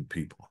American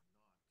people.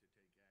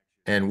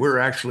 And we're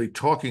actually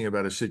talking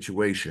about a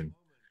situation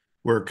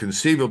where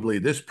conceivably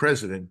this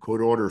president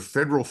could order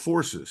federal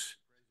forces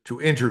to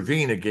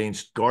intervene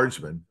against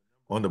guardsmen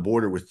on the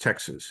border with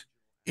Texas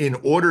in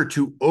order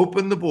to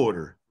open the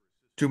border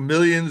to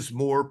millions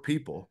more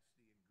people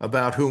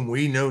about whom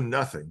we know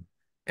nothing,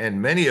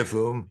 and many of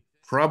whom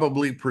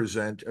probably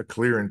present a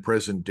clear and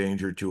present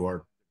danger to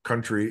our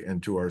country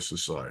and to our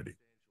society.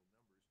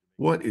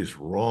 What is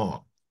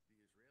wrong?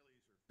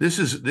 This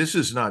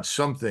is not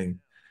something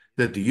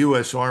that the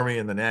U.S. Army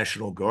and the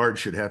National Guard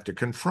should have to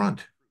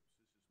confront.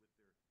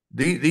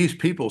 These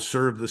people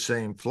serve the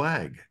same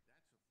flag.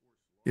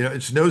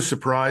 It's no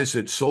surprise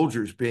that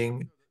soldiers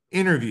being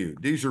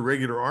interviewed, these are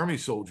regular Army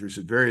soldiers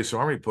at various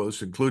Army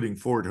posts, including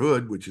Fort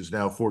Hood, which is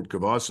now Fort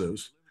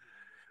Cavazos,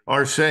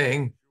 are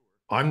saying,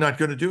 I'm not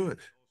going to do it.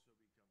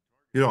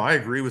 I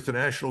agree with the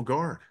National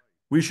Guard.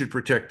 We should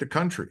protect the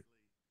country.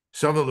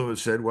 Some of them have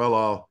said,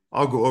 well,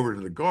 I'll go over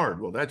to the Guard.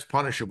 Well, that's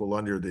punishable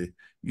under the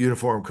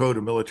Uniform Code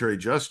of Military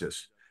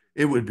Justice.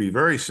 It would be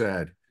very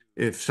sad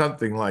if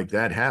something like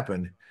that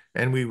happened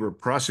and we were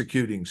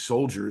prosecuting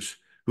soldiers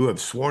who have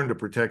sworn to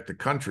protect the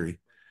country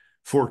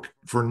for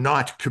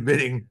not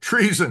committing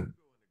treason.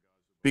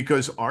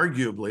 Because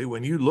arguably,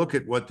 when you look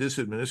at what this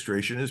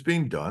administration is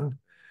being done,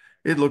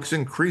 it looks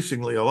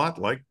increasingly a lot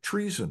like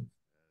treason.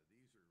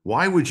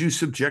 Why would you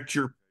subject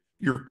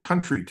your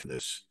country to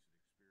this?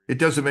 It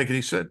doesn't make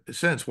any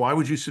sense. Why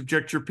would you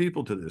subject your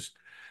people to this?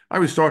 I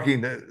was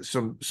talking to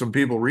some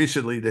people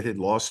recently that had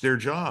lost their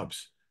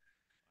jobs.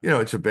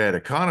 It's a bad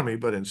economy,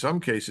 but in some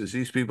cases,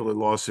 these people had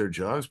lost their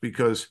jobs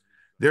because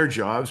their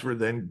jobs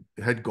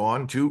had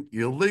gone to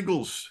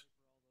illegals.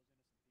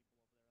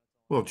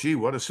 Well, gee,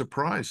 what a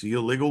surprise. The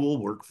illegal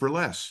will work for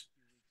less.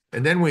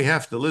 And then we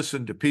have to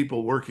listen to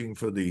people working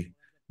for the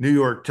New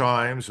York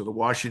Times or the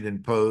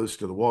Washington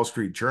Post or the Wall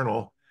Street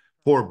Journal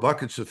pour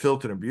buckets of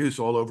filth and abuse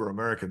all over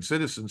American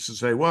citizens to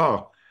say,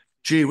 well,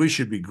 gee, we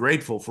should be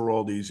grateful for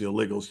all these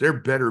illegals. They're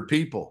better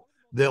people.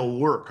 They'll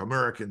work.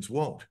 Americans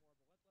won't.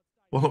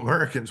 Well,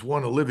 Americans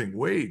want a living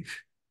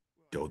wage.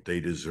 Don't they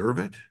deserve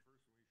it?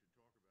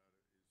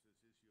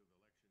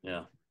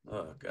 Yeah.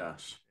 Oh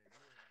gosh.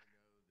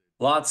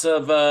 Lots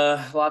of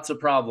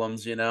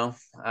problems,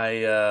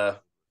 I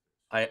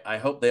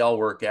hope they all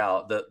work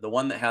out. The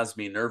one that has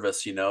me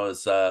nervous,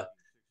 is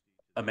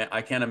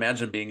I can't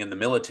imagine being in the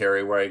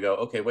military where I go,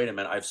 okay, wait a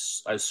minute,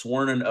 I've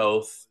sworn an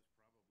oath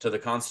to the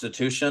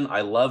Constitution.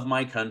 I love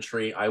my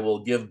country. I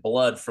will give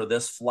blood for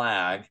this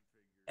flag,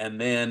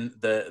 and then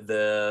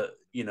the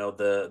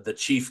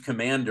chief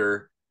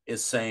commander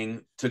is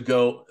saying to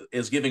go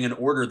is giving an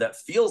order that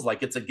feels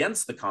like it's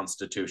against the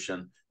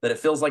Constitution, that it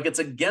feels like it's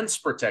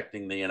against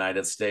protecting the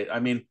United States. I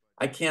mean,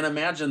 I can't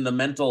imagine the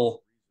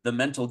mental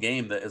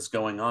game that is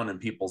going on in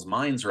people's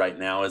minds right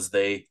now as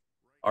they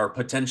are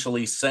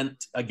potentially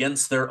sent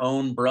against their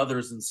own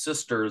brothers and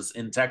sisters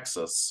in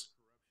Texas.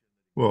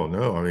 Well,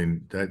 no, I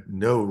mean, that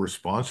no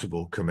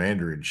responsible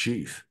commander in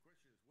chief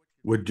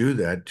would do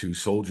that to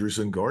soldiers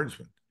and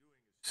guardsmen.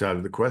 It's out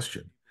of the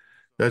question.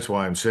 That's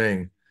why I'm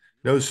saying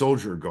no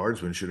soldier or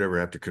guardsman should ever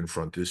have to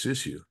confront this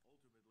issue.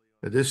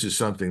 This is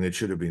something that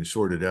should have been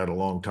sorted out a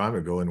long time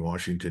ago in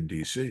Washington,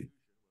 D.C.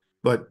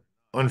 But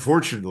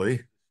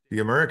unfortunately, the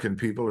American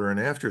people are an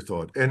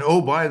afterthought. And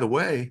oh, by the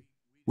way,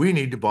 we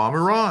need to bomb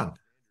Iran.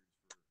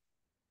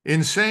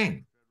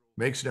 Insane.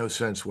 Makes no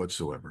sense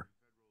whatsoever.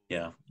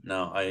 Yeah,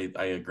 no, I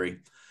agree.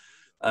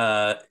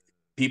 Uh,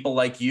 People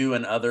like you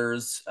and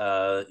others,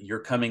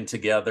 you're coming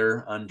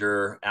together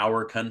under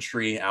Our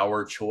Country,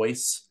 Our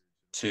Choice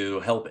to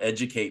help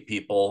educate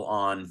people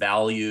on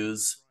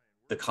values,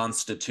 the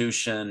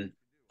Constitution,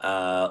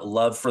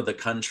 love for the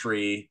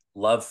country,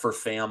 love for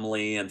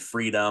family and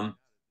freedom.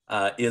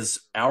 Is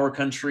Our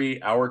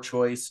Country, Our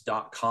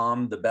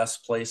Choice.com the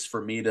best place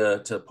for me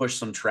to push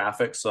some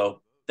traffic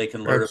so they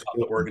can learn about the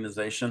Absolutely.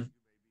 organization?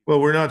 Well,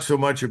 we're not so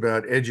much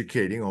about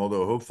educating,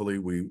 although hopefully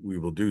we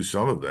will do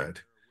some of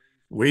that.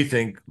 We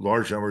think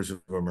large numbers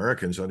of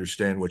Americans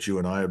understand what you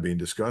and I have been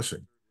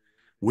discussing.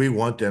 We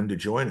want them to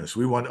join us.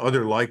 We want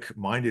other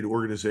like-minded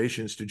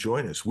organizations to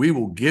join us. We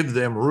will give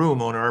them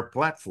room on our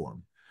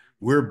platform.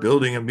 We're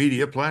building a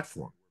media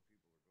platform,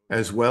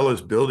 as well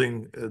as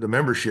building the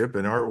membership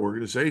in our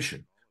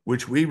organization,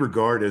 which we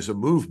regard as a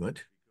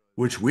movement,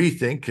 which we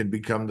think can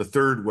become the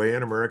third way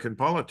in American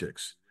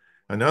politics.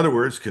 In other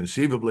words,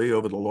 conceivably,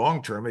 over the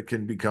long term, it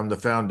can become the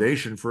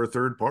foundation for a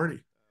third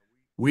party.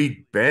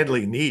 We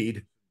badly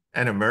need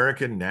an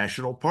American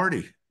national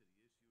party.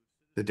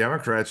 The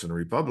Democrats and the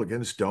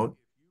Republicans don't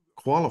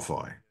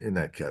qualify in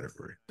that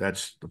category.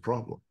 That's the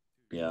problem.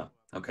 Yeah.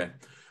 Okay.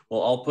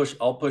 Well,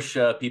 I'll push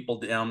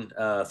people down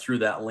through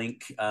that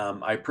link.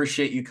 I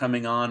appreciate you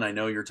coming on. I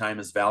know your time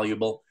is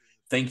valuable.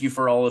 Thank you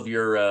for all of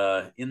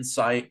your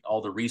insight,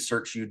 all the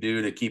research you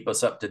do to keep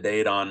us up to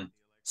date on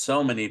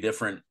so many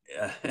different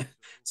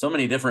so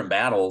many different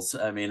battles.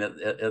 I mean,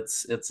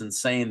 it's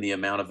insane the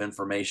amount of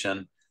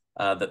information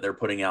that they're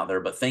putting out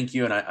there. But thank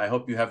you, and I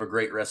hope you have a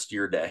great rest of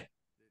your day.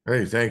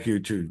 Hey, thank you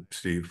too,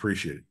 Steve.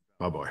 Appreciate it.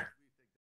 Bye bye.